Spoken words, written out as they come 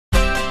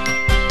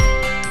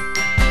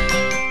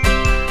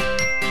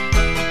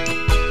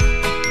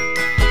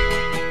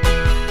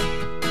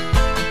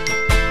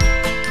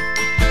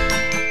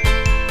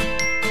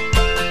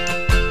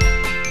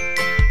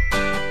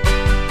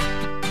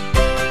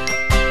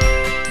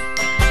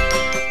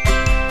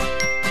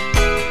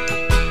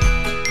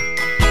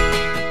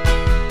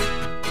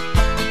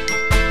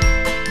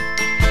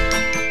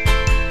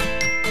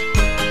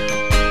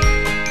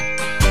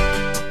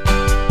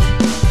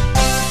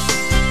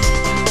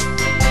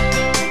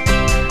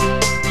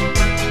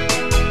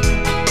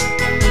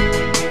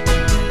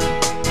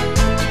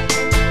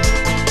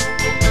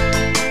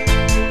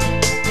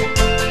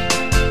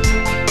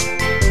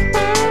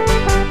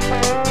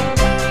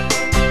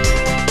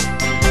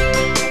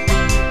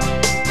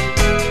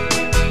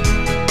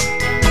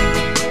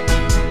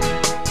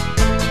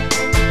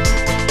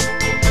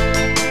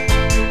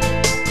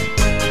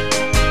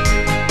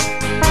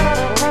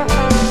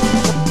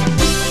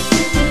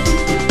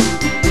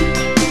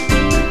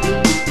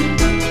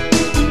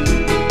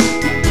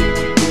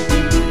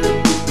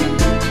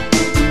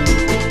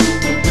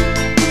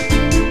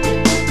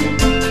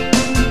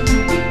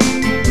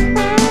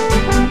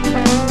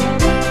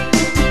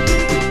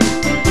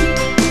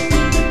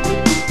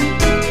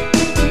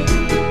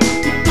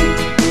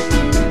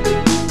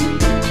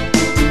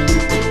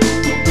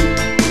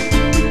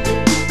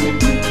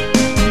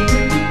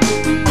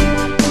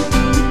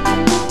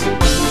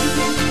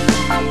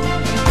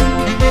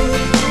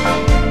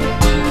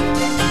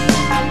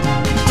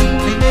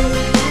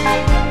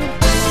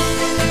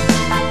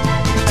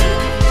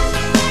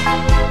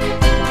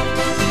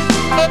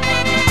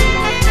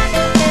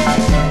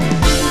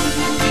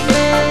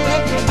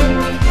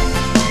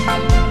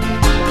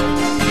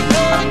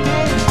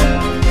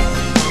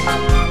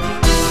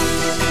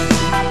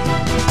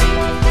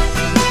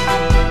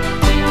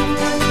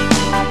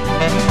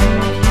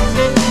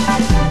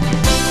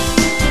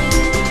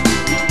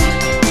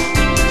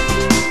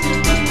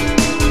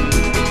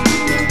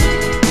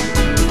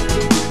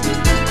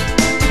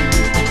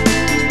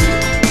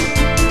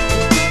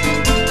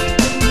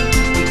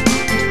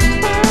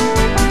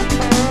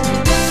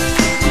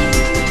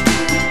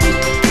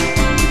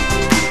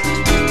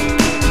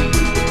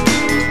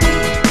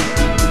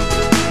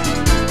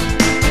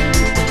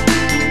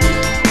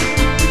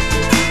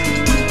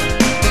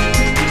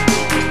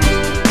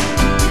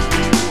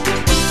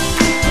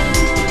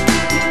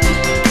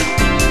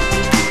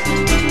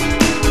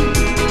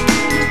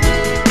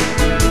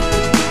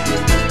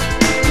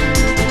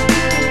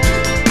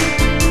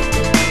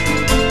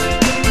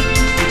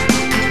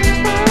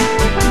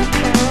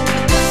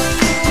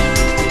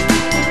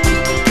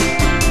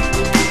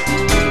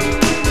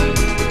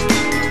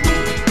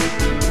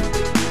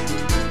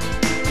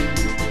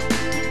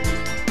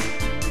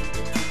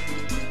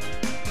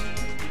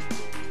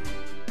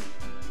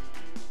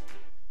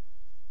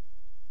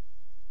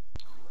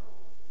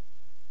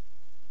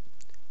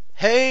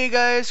Hey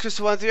guys,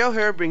 Chris13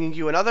 here, bringing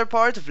you another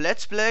part of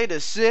Let's Play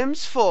The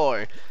Sims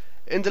 4.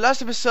 In the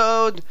last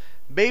episode,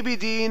 Baby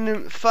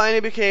Dean finally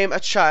became a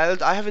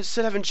child.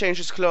 Still haven't changed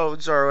his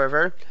clothes or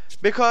whatever,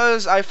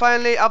 because I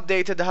finally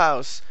updated the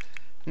house.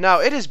 Now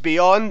it is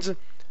beyond,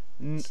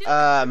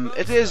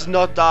 it is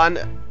not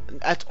done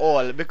at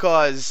all,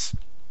 because,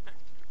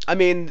 I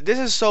mean, this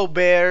is so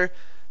bare.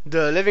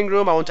 The living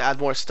room, I want to add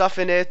more stuff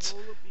in it.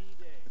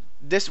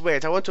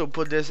 Wait, I want to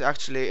put this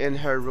actually in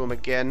her room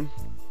again.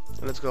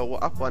 Let's go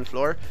up one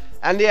floor.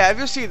 And yeah, if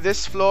you see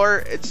this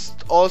floor, it's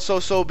also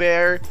so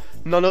bare.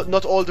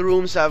 Not all the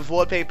rooms have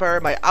wallpaper.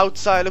 My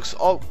outside looks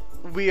all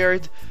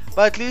weird,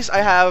 but at least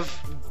I have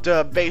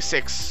the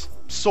basics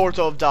sort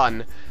of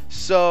done.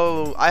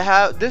 So I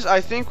have this.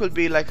 I think will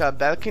be like a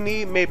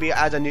balcony. Maybe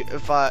add a new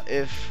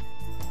if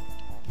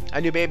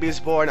a new baby is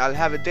born, I'll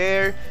have it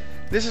there.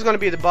 This is gonna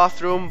be the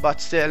bathroom,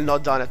 but still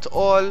not done at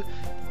all.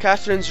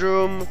 Catherine's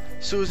room,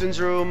 Susan's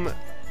room,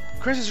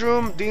 Chris's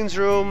room, Dean's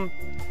room.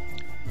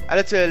 A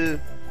little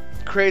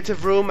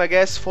creative room, I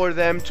guess, for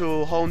them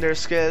to hone their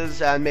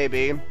skills and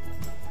maybe,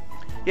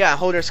 yeah,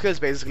 hone their skills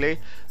basically.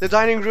 The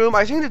dining room,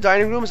 I think the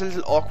dining room is a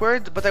little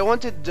awkward, but I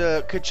wanted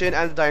the kitchen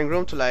and the dining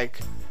room to like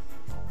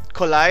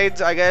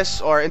collide, I guess,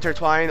 or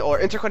intertwine or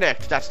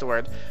interconnect, that's the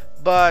word.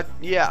 But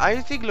yeah,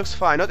 I think it looks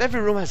fine. Not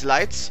every room has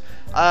lights.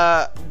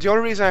 The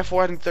only reason I have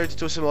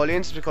 432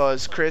 simoleons is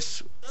because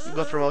Chris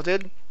got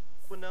promoted.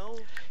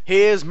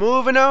 He is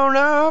moving on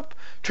up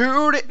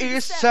to the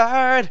east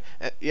side.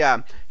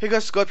 Yeah, he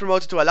just got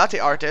promoted to a latte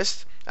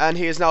artist, and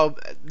he is now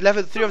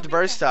level 3 of the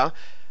barista.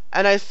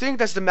 And I think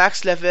that's the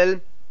max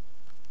level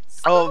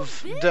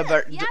of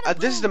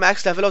this is the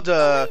max level of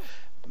the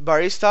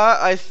barista.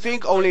 I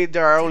think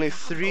there are only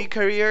 3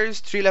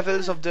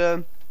 levels of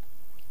the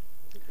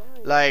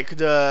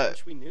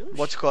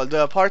what's it called,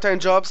 the part-time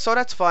job. So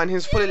that's fine.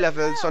 He's fully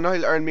leveled, so now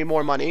he'll earn me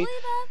more money.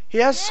 He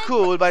has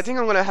school, but I think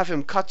I'm gonna have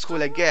him cut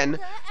school again,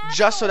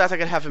 just so that I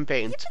can have him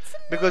paint,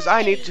 because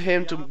I need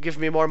him to give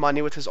me more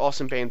money with his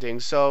awesome painting.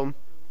 So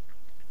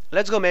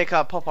let's go make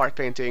a pop art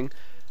painting,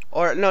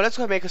 or no, let's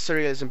go make a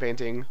surrealism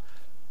painting,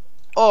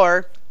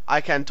 or I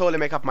can totally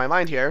make up my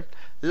mind here.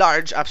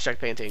 Large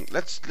abstract painting.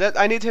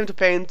 I need him to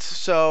paint,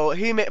 so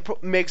he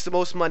makes the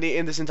most money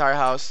in this entire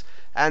house,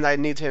 and I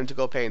need him to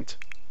go paint.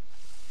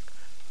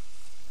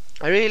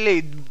 I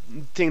really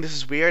think this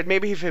is weird.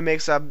 Maybe if he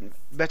makes a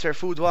better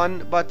food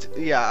one, but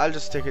yeah, I'll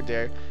just stick it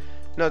there.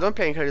 No, don't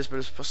pay encourage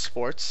for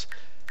sports.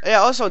 Yeah,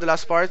 also in the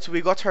last part,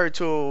 we got her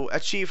to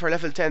achieve her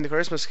level 10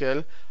 charisma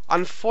skill.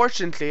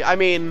 Unfortunately, I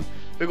mean,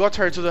 we got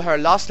her to her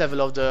last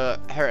level of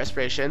her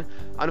aspiration.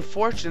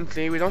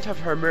 Unfortunately, we don't have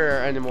her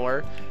mirror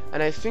anymore,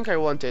 and I think I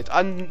want it.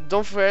 And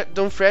don't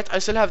fret, I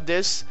still have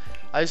this.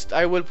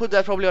 I will put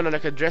that probably on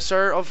like a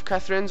dresser of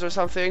Catherine's or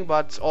something,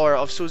 or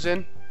of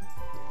Susan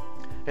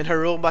in her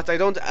room, but I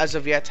don't as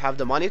of yet have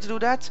the money to do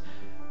that.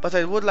 But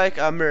I would like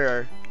a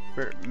mirror.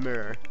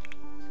 Mirror.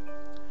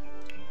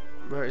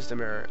 Where is the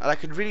mirror?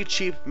 Like a really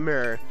cheap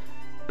mirror.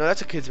 No,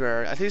 that's a kid's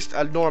mirror. At least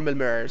a normal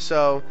mirror.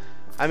 So,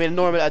 I mean,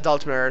 normal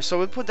adult mirror. So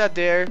we'll put that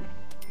there,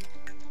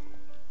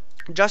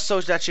 just so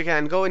that she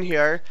can go in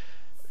here.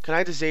 Can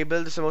I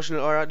disable this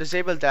emotional aura?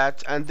 Disable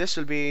that, and this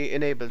will be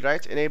enabled,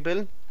 right?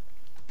 Enable.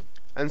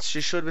 And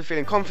she should be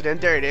feeling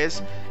confident. There it is.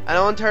 And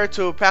I want her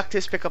to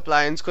practice pickup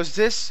lines, because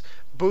this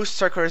boosts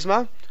her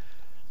charisma.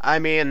 I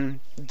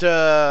mean,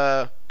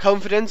 the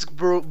confidence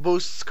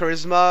boosts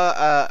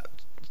charisma.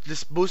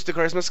 This boosts the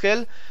charisma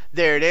skill.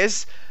 There it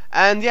is.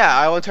 And yeah,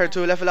 I want her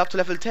to level up to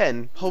level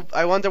 10.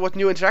 I wonder what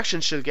new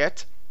interactions she'll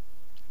get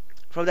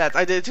from that.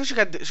 I think she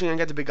can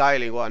get the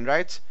beguiling one,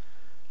 right?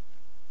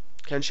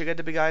 Can she get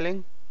the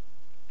beguiling?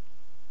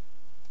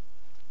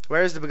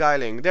 Where is the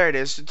beguiling? There it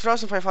is.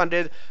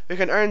 2,500. We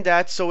can earn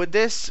that. So with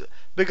this,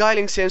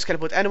 beguiling Sims can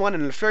put anyone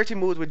in a flirty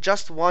mood with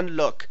just one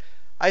look.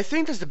 I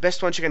think that's the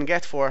best one she can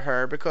get for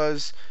her,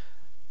 because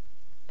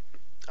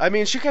I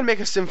mean, she can make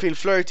a sim feel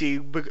flirty,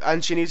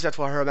 and she needs that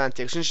for her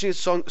romantics. And she needs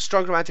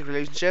strong romantic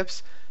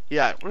relationships.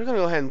 Yeah, we're gonna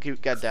go ahead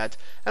and get that.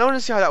 And I want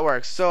to see how that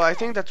works. So I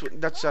think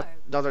that's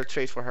another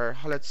trait for her.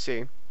 Let's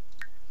see.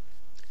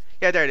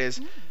 Yeah, there it is.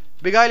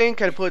 Beguiling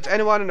can put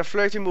anyone in a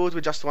flirty mood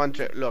with just one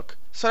look.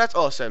 So that's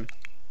awesome.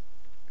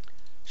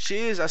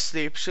 She is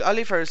asleep. I'll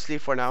leave her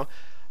asleep for now.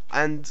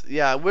 And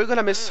yeah, we're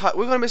gonna miss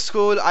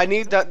school. I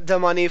need the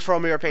money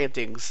from your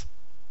paintings.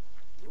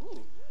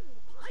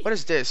 What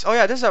is this? Oh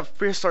yeah, this is a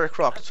prehistoric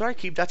rock. So I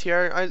keep that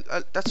here.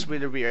 That's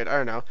really weird. I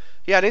don't know.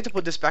 Yeah, I need to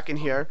put this back in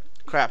here.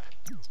 Crap.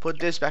 Put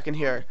this back in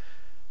here.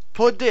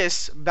 Put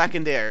this back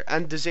in there,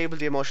 and disable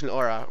the emotional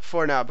aura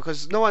for now,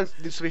 because no one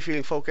needs to be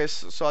feeling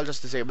focused. So I'll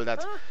just disable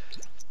that.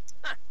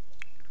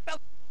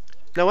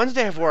 Now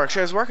Wednesday I have work. She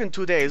has work in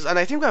 2 days, and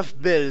I think we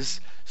have bills.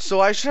 So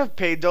I should have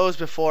paid those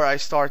before I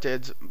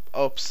started.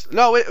 Oops.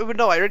 No,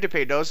 no, I already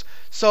paid those.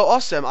 So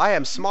awesome, I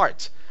am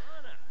smart.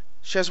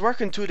 She has work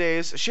in 2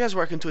 days. She has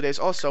work in 2 days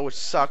also, which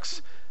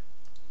sucks.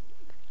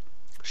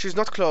 She's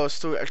not close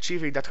to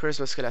achieving that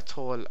charisma skill at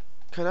all.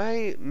 Can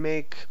I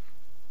make...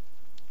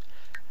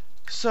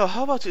 So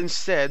how about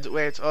instead...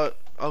 Wait,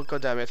 Oh,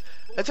 god damn it.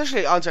 Let's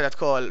actually answer that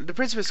call. The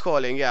principal is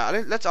calling,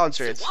 yeah. Let's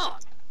answer it.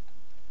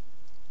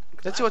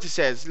 Let's see what he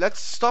says. Let's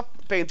stop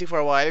painting for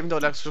a while, even though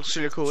that looks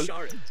really cool.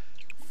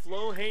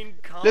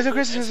 Little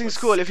Chris is missing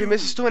school. If he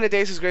misses too many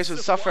days, his grades will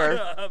suffer.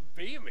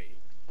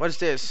 What is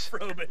this?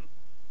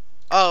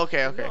 Oh,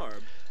 okay, okay.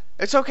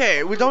 It's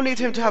okay. We don't need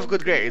him to have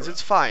good grades.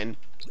 It's fine.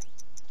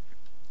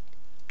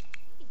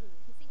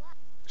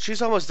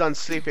 She's almost done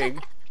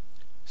sleeping.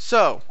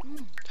 So,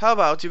 how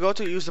about you go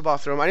to use the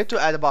bathroom? I need to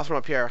add a bathroom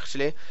up here,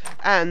 actually.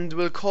 And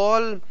we'll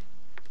call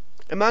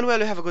Emmanuel,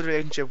 we have a good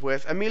relationship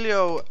with.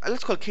 Emilio,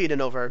 let's call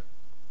Keenan over.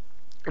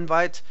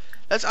 Invite.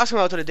 Let's ask him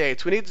out on a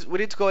date. We need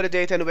to go on a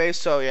date anyway,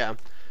 so yeah.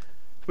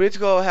 We need to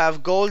go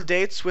have gold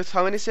dates with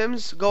how many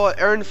Sims? Go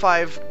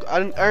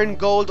earn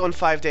gold on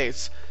 5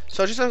 dates.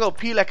 So she's gonna go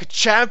pee like a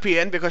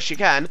champion because she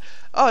can.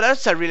 Oh,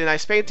 that's a really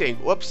nice painting.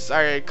 Whoops,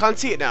 I can't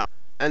see it now.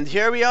 And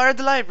here we are at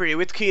the library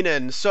with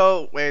Keenan.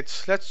 So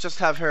wait, let's just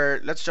have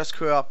her. Let's just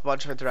crew up a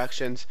bunch of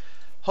interactions.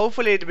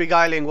 Hopefully the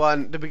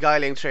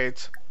beguiling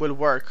trait will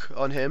work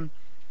on him.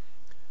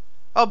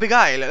 Oh,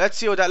 beguile. Let's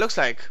see what that looks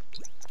like.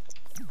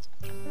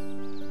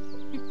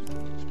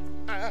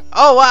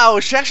 Oh wow,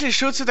 she actually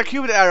shoots with a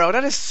cupid arrow.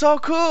 That is so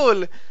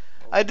cool.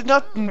 I did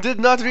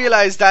not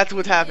realize that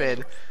would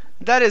happen.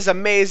 That is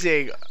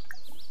amazing.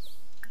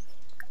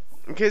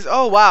 Because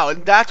oh wow,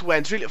 that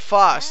went really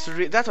fast.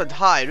 That went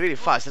high really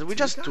fast. Did we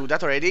just do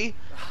that already?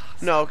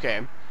 No,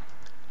 okay.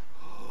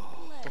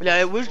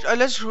 Yeah,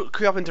 let's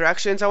create up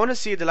interactions. I want to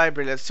see the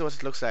library. Let's see what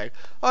it looks like.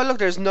 Oh look,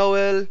 there's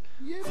Noel.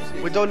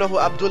 We don't know who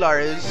Abdullah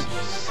is.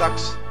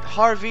 Sucks.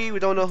 Harvey, we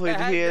don't know who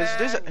he is.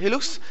 He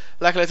looks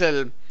like a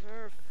little.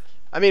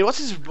 I mean,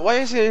 why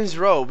is he in his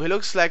robe? He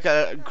looks like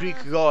a Greek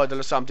god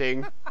or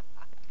something.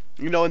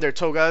 You know, in their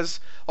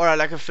togas, or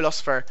like a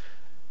philosopher.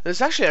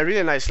 It's actually a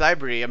really nice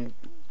library. I'm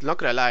not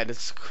gonna lie,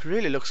 it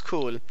really looks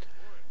cool.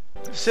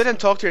 Sit and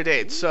talk to your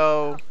date.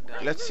 So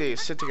let's see,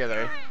 sit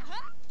together.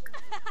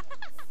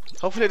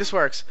 Hopefully this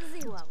works.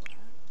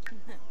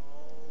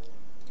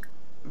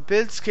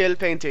 Build skill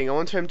painting. I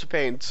want him to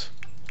paint.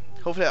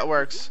 Hopefully that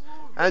works.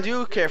 And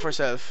you care for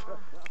yourself.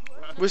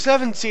 We still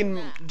haven't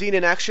seen Dean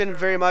in action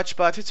very much,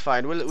 but it's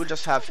fine. We'll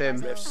just have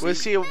him. We'll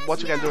see what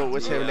we can do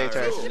with him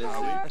later.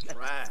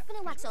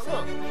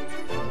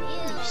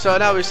 So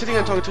now we're sitting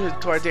and talking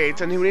to our date,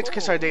 and we need to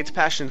kiss our date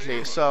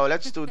passionately. So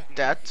let's do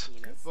that.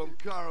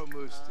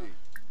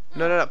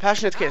 No,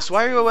 passionate kiss.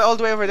 Why are you all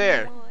the way over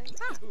there?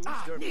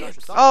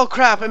 Oh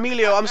crap,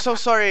 Emilio, I'm so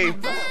sorry.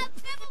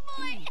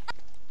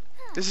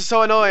 This is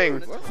so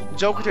annoying.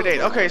 Joke with your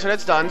date. Okay, so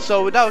that's done.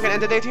 So now we can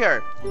end the date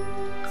here.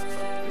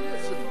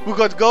 We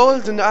got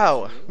gold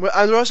now,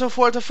 and we're also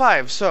 4 to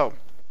 5. So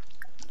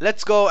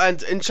let's go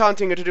and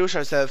enchanting introduce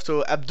ourselves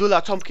to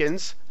Abdullah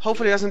Tompkins.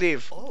 Hopefully he doesn't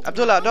leave.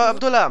 Abdullah, no,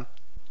 Abdullah.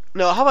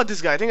 No, how about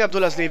this guy? I think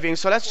Abdullah's leaving,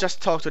 so let's just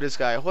talk to this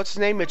guy. What's his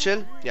name?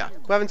 Mitchell? Yeah,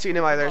 we haven't seen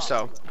him either,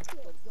 so.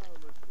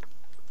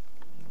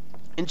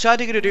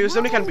 Enchanting introduce,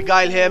 then we can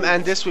beguile him,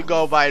 and this will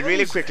go by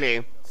really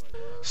quickly.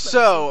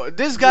 So,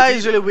 this guy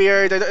is really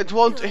weird.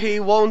 He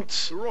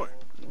won't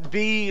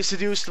be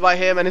seduced by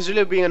him, and he's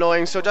really being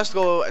annoying, so just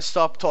go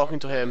stop talking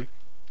to him.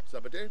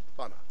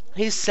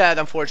 He's sad,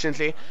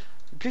 unfortunately.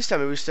 Please tell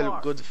me we're still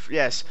good.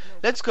 Yes.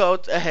 Let's go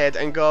ahead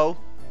and go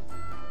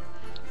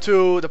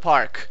to the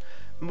park.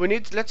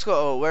 Let's go.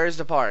 Oh, where is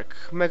the park?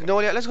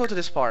 Magnolia. Let's go to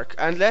this park,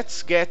 and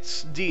let's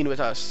get Dean with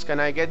us. Can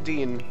I get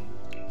Dean?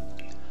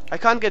 I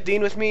can't get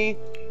Dean with me.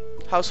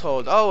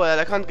 Household. Oh well,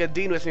 I can't get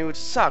Dean with me, which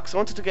sucks. I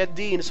wanted to get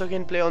Dean so I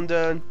can play on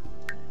the.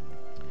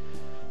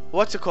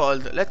 What's it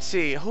called? Let's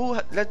see.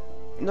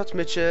 Not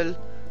Mitchell.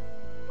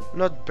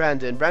 Not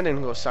Brandon. Brandon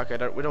can go suck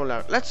it. We don't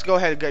know. Let's go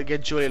ahead and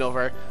get Julian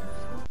over.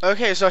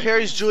 Okay, so here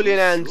is Julian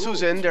and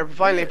Susan. They're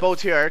finally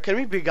both here. Can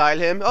we beguile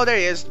him? Oh, there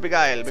he is.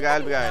 Beguile.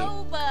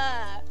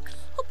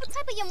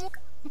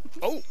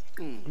 Oh.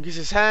 Gives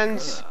his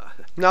hands.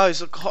 Now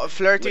he's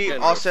flirty.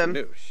 Awesome.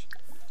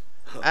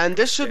 And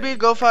this should be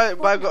go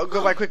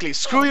by quickly.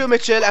 Screw you,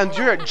 Mitchell, and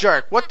you're a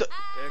jerk. What the?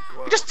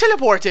 You just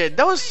teleported.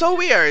 That was so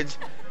weird.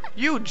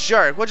 You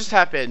jerk. What just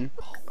happened?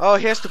 Oh,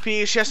 he has to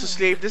pee. She has to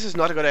sleep. This is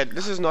not a good.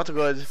 This is not a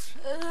good.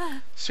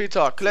 Sweet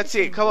talk. Let's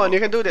see. Come on, you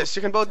can do this.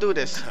 You can both do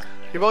this.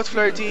 You're both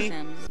flirty.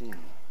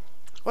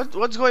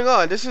 What's going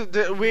on? This is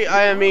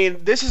I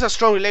mean, this is a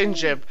strong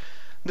relationship.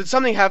 Did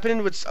something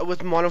happen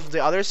with one of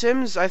the other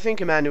Sims? I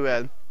think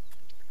Emmanuel.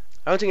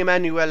 I don't think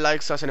Emmanuel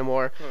likes us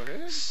anymore.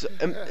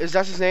 Is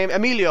that his name?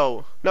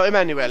 Emilio. No,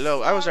 Emmanuel.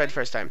 No, I was right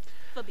first time.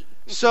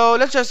 So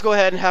let's just go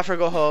ahead and have her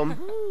go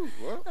home.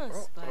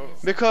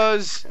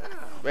 Because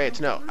wait,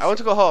 no, I want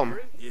to go home.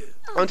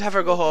 I want to have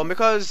her go home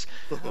because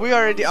we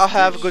already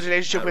have a good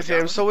relationship with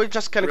him. So we're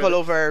just gonna call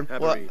over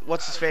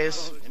what's his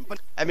face,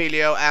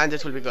 Emilio, and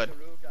it will be good.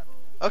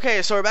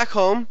 Okay, so we're back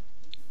home.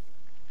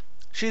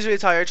 She's really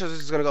tired, so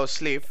she's gonna go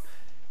sleep.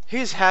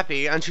 He's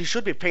happy, and she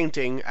should be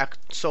painting.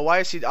 So why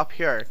is he up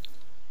here?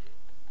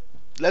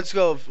 Let's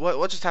go.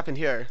 What just happened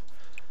here?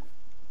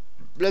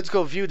 Let's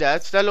go view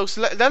that. That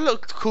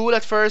looked cool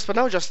at first, but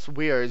now just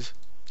weird.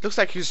 Looks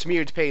like you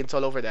smeared paint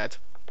all over that.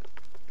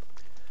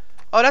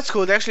 Oh, that's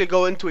cool. They actually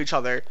go into each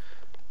other.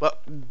 Well,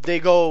 they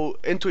go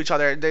into each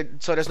other,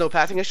 so there's no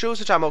pathing issues,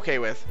 which I'm okay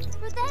with.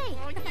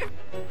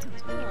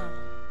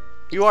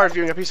 You are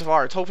viewing a piece of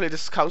art. Hopefully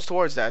this counts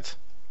towards that.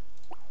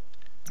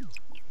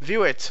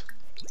 View it.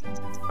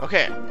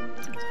 Okay.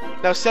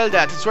 Now sell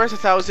that. It's worth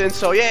 1,000,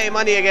 so yay,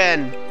 money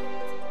again.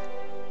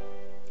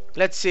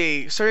 Let's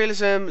see.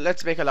 Surrealism,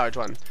 let's make a large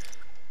one.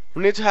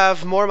 We need to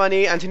have more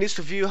money, and he needs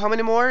to view how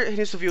many more? He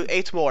needs to view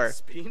 8 more.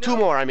 2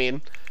 more, I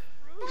mean.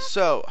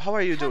 So, how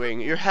are you doing?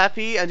 You're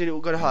happy and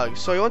you're gonna hug.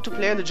 So you want to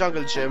play in the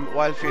jungle gym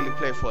while feeling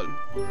playful.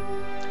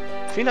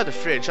 Clean out the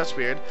fridge, that's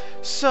weird.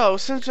 So,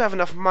 since we have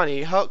enough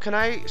money, how can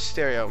I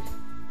stereo?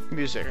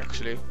 Music,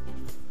 actually.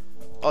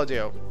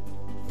 Audio.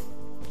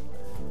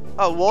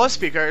 Oh, wall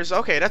speakers.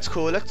 Okay, that's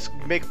cool. Let's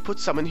put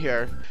some in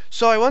here.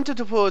 So I wanted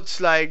to put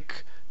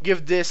like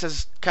give this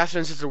as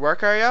Catherine's little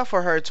work area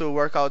for her to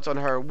work out on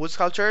her wood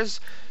sculptures.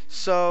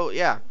 So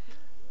yeah.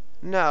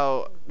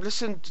 Now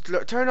listen.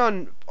 Turn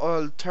on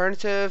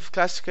alternative,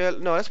 classical.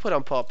 No, let's put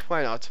on pop.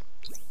 Why not?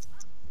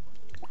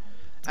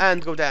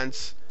 And go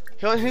dance.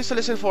 He needs to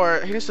listen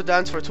for. He needs to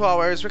dance for 2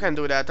 hours. We can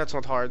do that. That's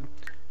not hard.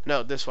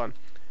 No, this one.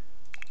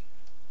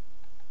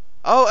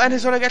 Oh, and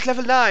he's gonna get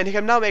level 9. He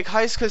can now make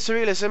high skill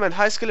surrealism and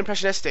high skill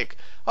impressionistic.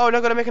 Oh, now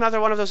gonna make another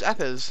one of those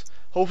apples.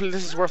 Hopefully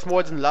this is worth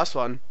more than the last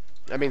one.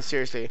 I mean,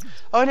 seriously.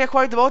 Oh, and he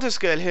acquired the motor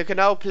skill. He can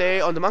now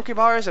play on the monkey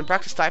bars and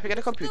practice typing at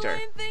a computer.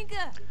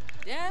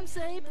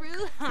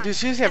 Do you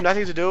seriously have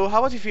nothing to do? How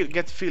about you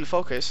feel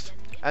focused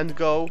and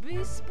go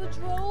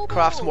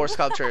craft more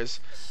sculptures?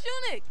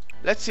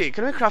 Let's see,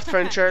 can we craft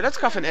furniture? Let's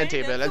craft an end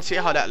table and see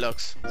how that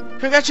looks.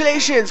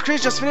 Congratulations!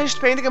 Chris just finished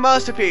painting a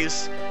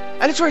masterpiece.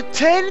 And it's worth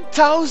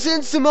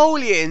 10,000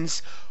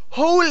 simoleons!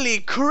 Holy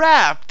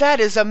crap, that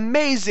is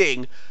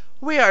amazing!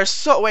 We're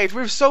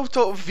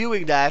so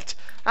viewing that,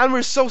 and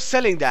we're so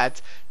selling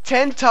that.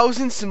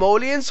 10,000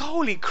 simoleons?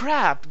 Holy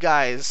crap,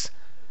 guys.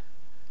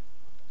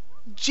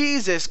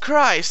 Jesus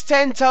Christ,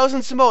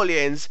 10,000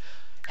 simoleons.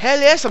 Hell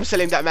yes, I'm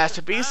selling that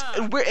masterpiece.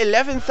 We're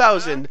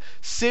 11,000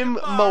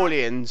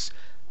 simoleons.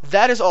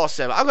 That is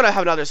awesome. I'm gonna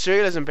have another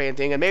surrealism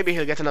painting, and maybe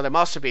he'll get another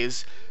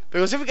masterpiece.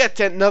 Because if we get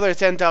another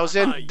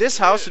 10,000, this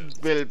house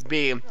will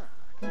be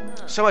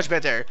so much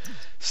better.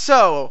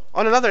 So,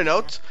 on another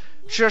note,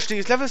 she actually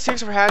is level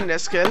 6 of her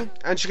handiness skill,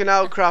 and she can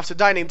now craft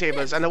dining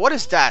tables. And what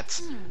is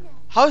that?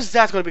 How is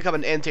that going to become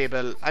an end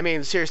table? I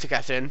mean, seriously,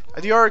 Catherine.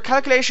 Your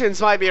calculations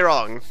might be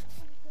wrong.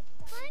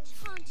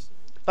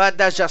 But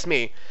that's just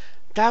me.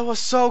 That was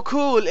so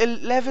cool.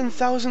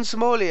 11,000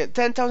 simoleons.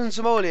 10,000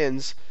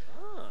 simoleons.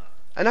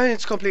 And now he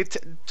needs to complete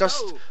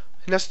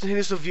he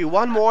needs to view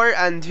one more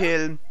and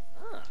he'll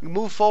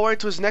move forward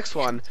to his next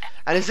one.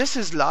 And is this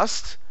his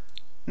last?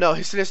 No,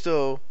 he still has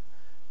to.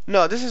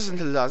 No, this isn't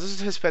his last. This is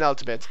his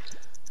penultimate.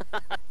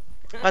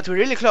 But we're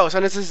really close,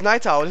 and it's his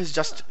night owl who's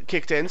just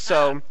kicked in,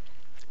 so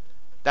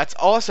that's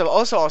awesome.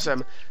 Also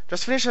awesome.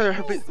 Just finish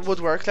her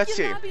woodwork. Let's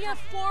see.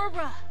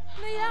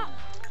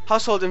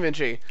 Household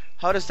inventory.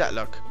 How does that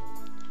look?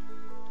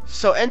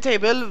 So end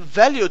table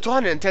value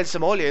 210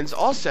 simoleons,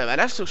 awesome, and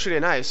that looks really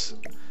nice.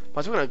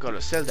 But we're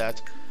gonna sell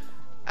that.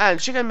 And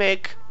she can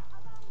make.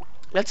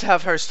 Let's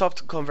have her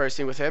stop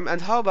conversing with him.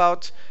 And how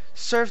about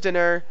serve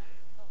dinner,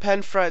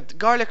 pan fried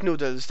garlic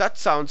noodles? That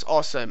sounds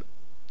awesome.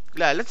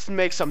 Yeah, let's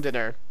make some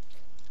dinner.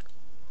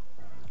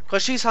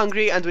 Cause she's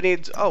hungry and we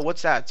need. Oh,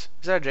 what's that?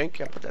 Is that a drink?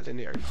 Yeah, put that in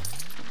here.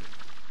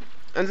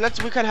 And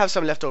we can have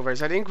some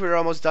leftovers. I think we're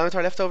almost done with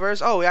our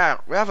leftovers. Oh yeah,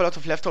 we have a lot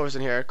of leftovers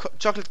in here.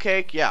 Chocolate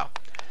cake, yeah.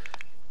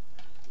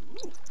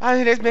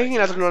 And he's making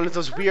another one of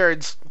those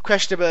weird,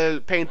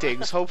 questionable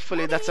paintings.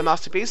 Hopefully that's a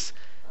masterpiece.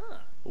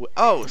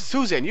 Oh,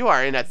 Susan, you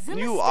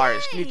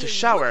need to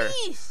shower.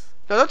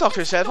 No, don't talk to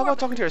yourself. How about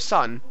talking to your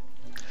son?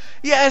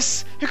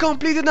 Yes! He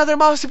completed another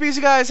masterpiece,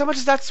 you guys! How much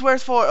is that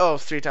worth for? Oh,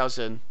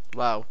 3,000.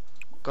 Wow.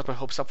 Got my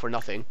hopes up for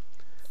nothing.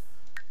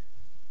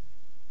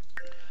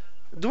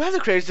 Do we have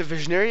the creative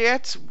visionary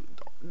yet?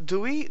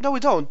 Do we? No, we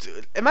don't.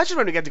 Imagine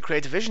when we get the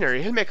creative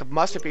visionary. He'll make a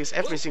masterpiece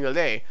every single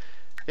day.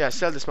 Yeah,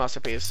 sell this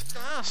masterpiece.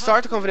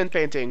 Start a confident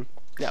painting.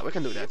 Yeah, we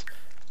can do that.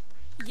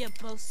 He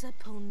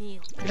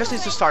just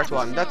needs to start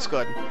one. That's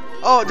good.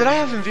 Oh, did I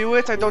have him view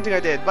it? I don't think I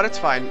did, but it's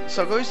fine.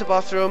 So go use the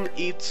bathroom,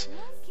 eat,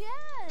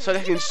 so that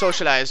he can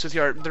socialize with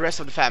the rest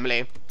of the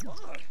family.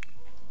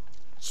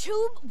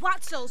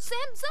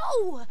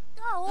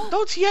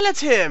 Don't yell at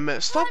him!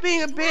 Stop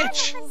being a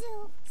bitch!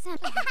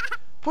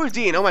 Poor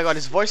Dean. Oh my god,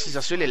 his voice is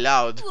just really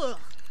loud.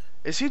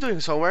 Is he doing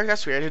his homework?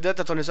 That's weird. He did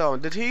that on his own.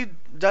 Did he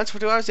dance for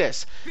 2 hours?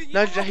 Yes.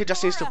 Now he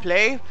just needs to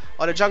play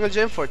on a jungle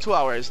gym for 2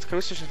 hours. Can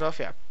we switch it off?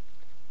 Yeah.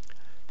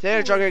 Play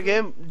a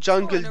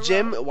jungle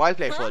gym while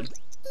playful.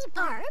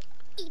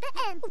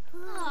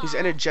 He's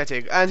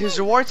energetic, and his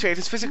reward rate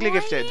is physically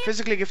gifted.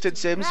 Physically gifted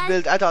Sims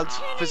build adult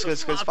physical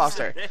skills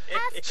faster.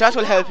 So that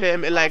will help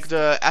him in like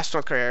the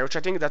astronaut career, which I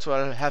think that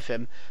will help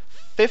him.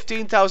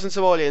 15,000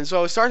 simoleons.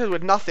 So we started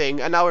with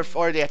nothing, and now we're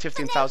already at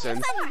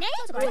 15,000.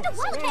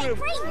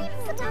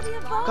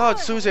 God,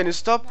 Susan, you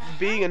stop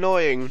being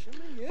annoying.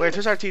 Wait,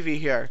 here's our TV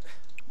here.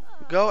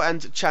 Go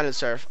and channel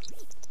surf.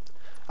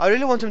 I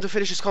really want him to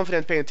finish his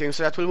confident painting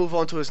so that we'll move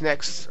on to his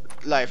next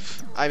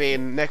life. I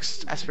mean,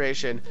 next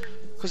aspiration.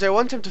 Because I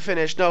want him to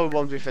finish. No, it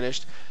won't be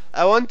finished.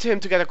 I want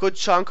him to get a good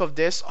chunk of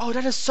this. Oh,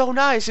 that is so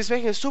nice. He's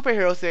making a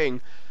superhero thing.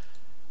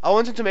 I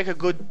want him to make a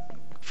good,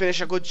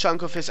 finish a good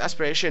chunk of his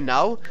aspiration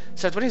now,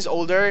 so that when he's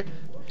older,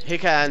 he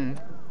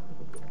can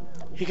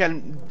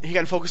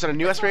focus on a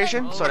new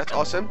aspiration. So that's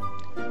awesome.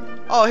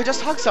 Oh, he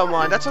just hugged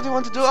someone. That's what he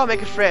wanted to do. I'll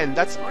make a friend.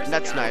 That's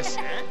nice.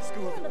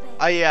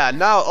 Yeah.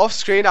 Now off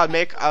screen, I'll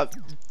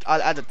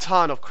add a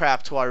ton of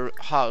crap to our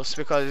house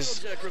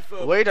because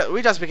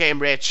we just became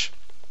rich.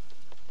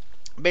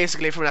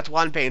 Basically from that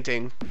one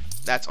painting.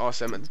 That's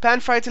awesome. Pan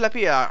fried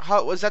tilapia.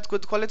 How was that?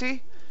 Good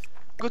quality?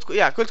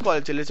 Yeah, good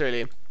quality,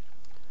 literally.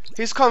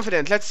 He's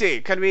confident. Let's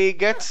see. Can we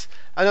get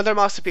another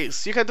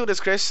masterpiece? You can do this,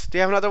 Chris. Do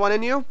you have another one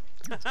in you?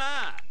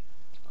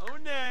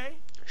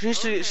 She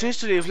needs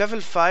to leave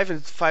level 5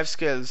 and 5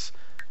 skills.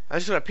 I'm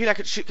just gonna pee like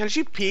can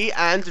she pee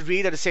and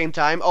read at the same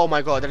time? Oh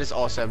my god, that is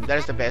awesome. That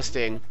is the best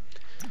thing.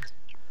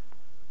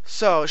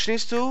 So she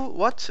needs to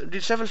what?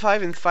 Reach level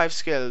 5 in 5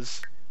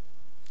 skills.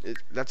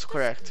 That's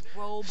correct.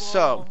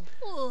 So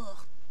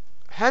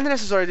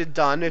handiness is already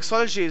done.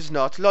 Mixology is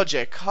not.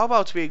 Logic. How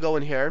about we go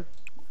in here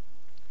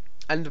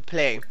and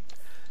play,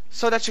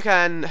 so that she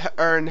can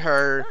earn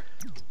her.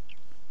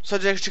 So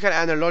that she can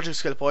earn her logic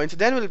skill point.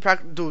 Then we'll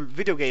do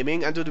video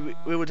gaming and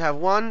we would have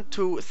 1,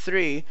 2,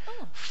 3,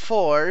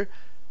 4,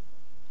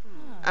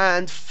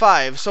 and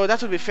 5. So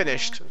that will be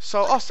finished.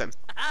 So awesome.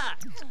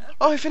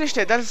 Oh, he finished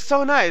it. That is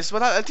so nice.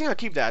 But I think I'll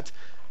keep that.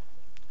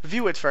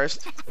 View it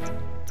first.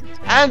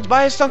 And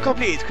milestone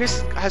complete.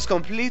 Chris has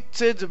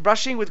completed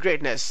brushing with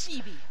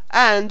greatness.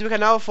 And we can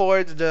now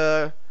afford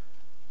the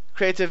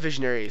creative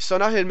visionary. So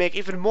now he'll make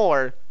even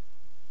more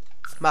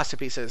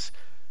masterpieces.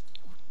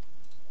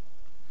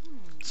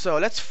 So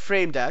let's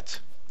frame that.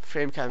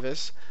 Frame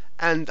canvas.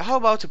 And how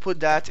about to put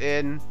that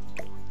in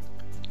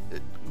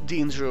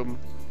Dean's room?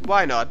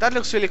 Why not? That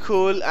looks really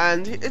cool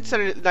and it's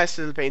a nice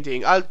little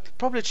painting. I'll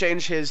probably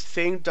change his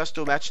thing just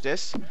to match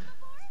this.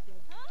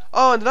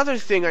 Oh, and another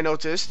thing I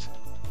noticed.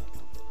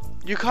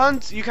 You can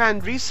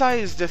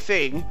resize the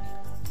thing,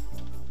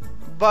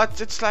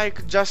 but it's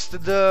like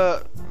just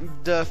the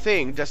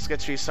thing just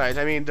gets resized.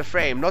 I mean the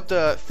frame, not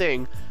the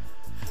thing.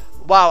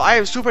 Wow, I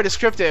am super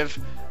descriptive.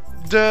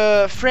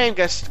 The frame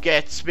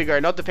gets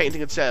bigger, not the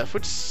painting itself,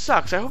 which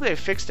sucks. I hope they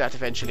fix that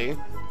eventually.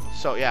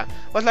 So yeah,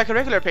 but like a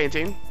regular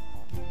painting.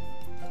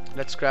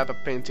 Let's grab a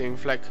painting.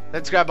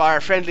 Let's grab our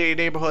friendly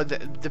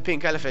neighborhood, the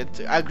pink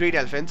elephant, green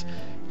elephant.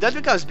 That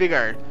becomes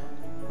bigger,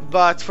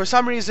 but for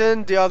some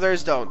reason the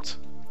others don't.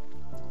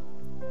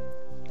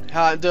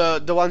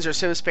 The ones your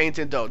Sims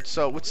painted don't,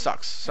 so which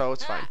sucks. So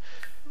it's fine,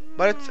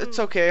 but it's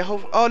okay.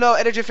 Oh no,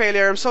 energy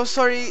failure. I'm so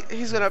sorry.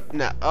 He's gonna.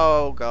 Nah.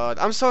 Oh god,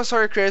 I'm so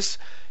sorry, Chris.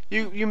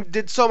 You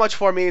did so much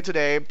for me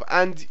today,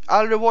 and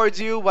I'll reward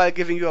you while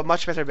giving you a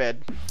much better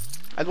bed.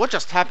 And what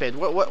just happened?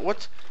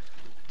 What?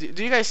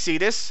 Do you guys see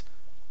this?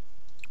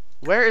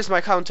 Where is my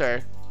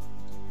counter?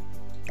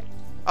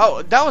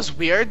 Oh, that was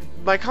weird.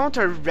 My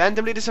counter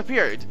randomly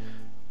disappeared.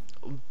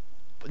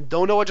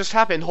 Don't know what just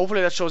happened. Hopefully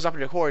that shows up in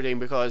recording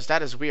because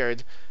that is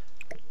weird.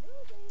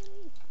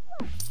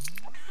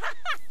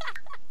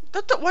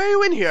 Why are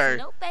you in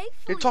here?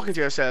 You're talking to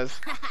yourself.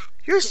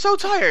 You're so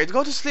tired.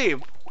 Go to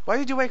sleep. Why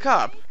did you wake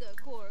up?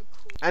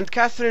 And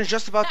Catherine's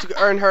just about to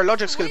earn her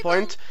logic skill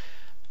point.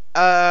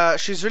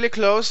 She's really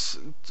close.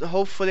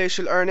 Hopefully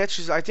she'll earn it.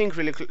 She's, I think,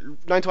 really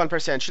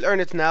 91%. She'll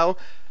earn it now.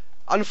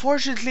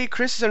 Unfortunately,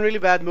 Chris is in a really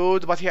bad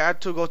mood, but he had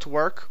to go to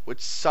work,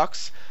 which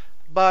sucks.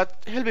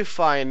 But he'll be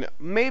fine.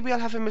 Maybe I'll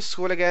have him miss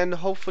school again.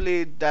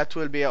 Hopefully that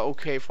will be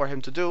okay for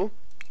him to do.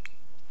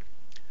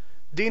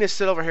 Dean is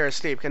still over here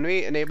asleep. Can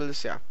we enable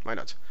this? Yeah, why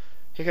not?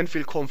 He can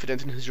feel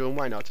confident in his room.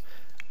 Why not?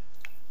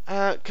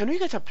 Can we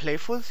get a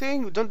playful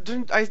thing?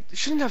 I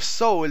shouldn't have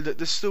sold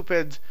the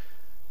stupid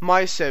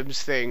My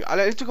Sims thing. I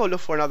need to go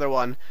look for another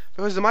one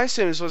because the My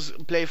Sims was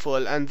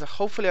playful, and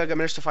hopefully I'll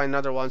manage to find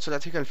another one so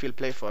that he can feel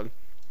playful.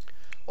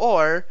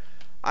 Or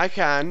I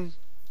can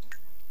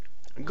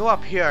go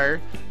up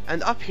here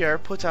and up here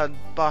put a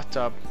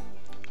bathtub.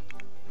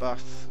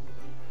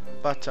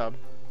 Bathtub.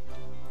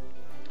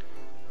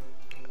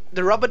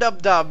 The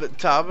rub-a-dub-dub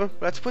tub.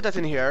 Let's put that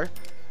in here.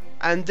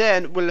 And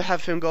then we'll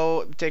have him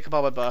go take a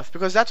bubble bath,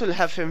 because that will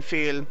have him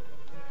feel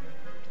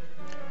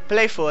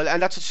playful,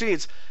 and that's what she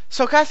needs.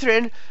 So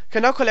Catherine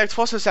can now collect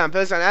fossil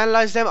samples and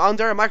analyze them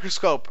under a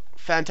microscope.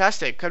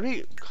 Fantastic. Can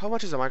we? How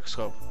much is a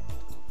microscope?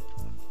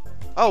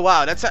 Oh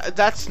wow,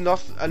 that's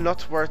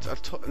not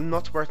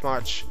worth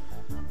much.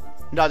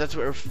 Now that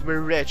we're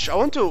rich, I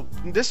want to.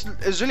 This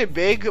is really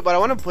big, but I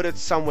want to put it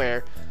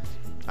somewhere.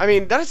 I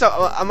mean, that is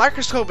a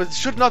microscope. It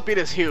should not be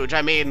this huge.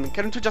 I mean,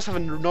 can't we just have a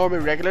normal,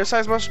 regular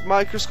size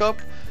microscope?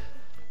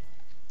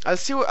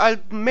 I'll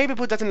maybe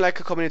put that in like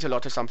a community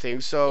lot or something.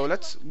 So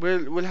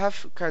we'll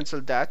have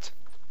cancelled that,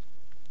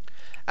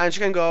 and she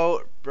can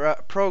go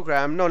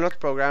program. No, not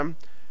program.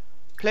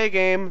 Play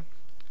game.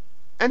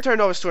 Enter a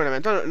novice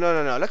tournament.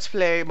 No. Let's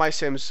play My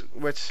Sims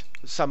with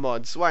some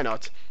mods. Why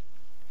not?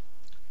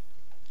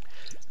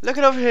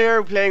 Looking over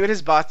here, playing with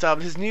his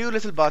bathtub, his new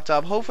little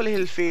bathtub. Hopefully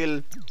he'll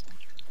feel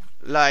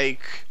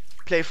like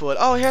playful.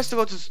 Oh, he has to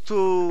go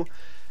to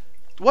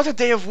what a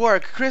day of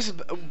work. Chris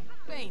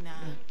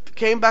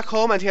came back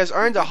home and he has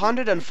earned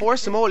 104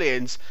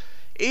 simoleons.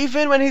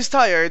 Even when he's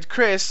tired,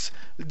 Chris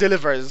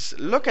delivers.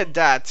 Look at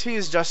that.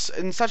 He's just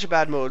in such a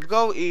bad mood.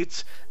 Go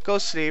eat, go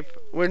sleep.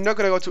 You're not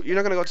gonna go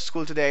to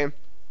school today.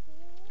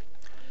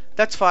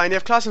 That's fine. You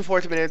have class in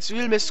 40 minutes.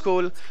 You'll miss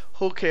school.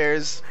 Who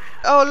cares?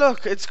 Oh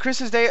look, it's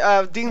Chris's day.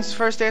 Dean's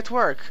first day at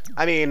work.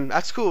 I mean,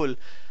 at school.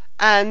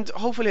 And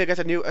hopefully he'll get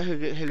a new.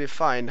 He'll be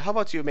fine. How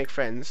about you make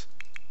friends?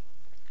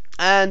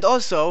 And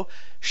also,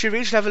 she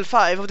reached level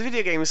 5 of the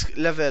video game skill.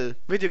 Level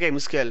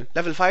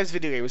 5's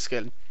video game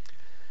skill.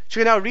 She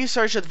can now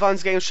research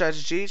advanced game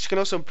strategy. She can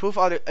also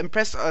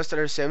impress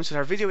other Sims with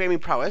her video gaming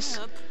prowess.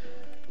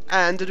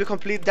 And did we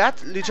complete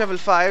that? Reach level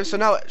 5. So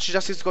now she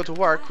just needs to go to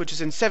work, which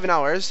is in 7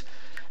 hours.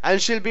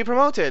 And she'll be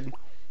promoted.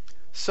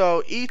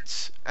 So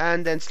eat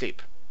and then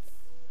sleep.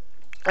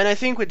 And I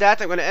think with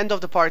that I'm going to end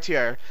off the part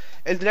here.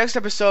 In the next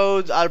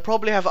episode I'll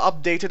probably have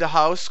updated the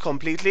house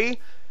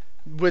completely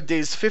with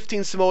these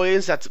 15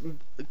 simoleons that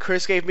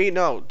Chris gave me.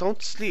 No,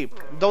 don't sleep.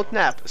 Don't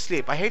nap.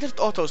 Sleep. I hate it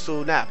autos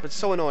to nap. It's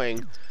so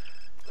annoying.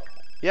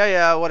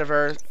 Yeah,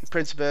 whatever.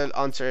 Principal,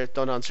 answer it.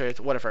 Don't answer it.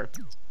 Whatever.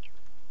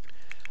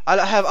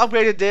 I'll have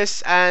upgraded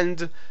this,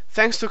 and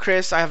thanks to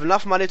Chris I have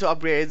enough money to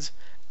upgrade.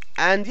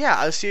 And yeah,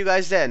 I'll see you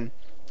guys then.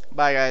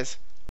 Bye guys.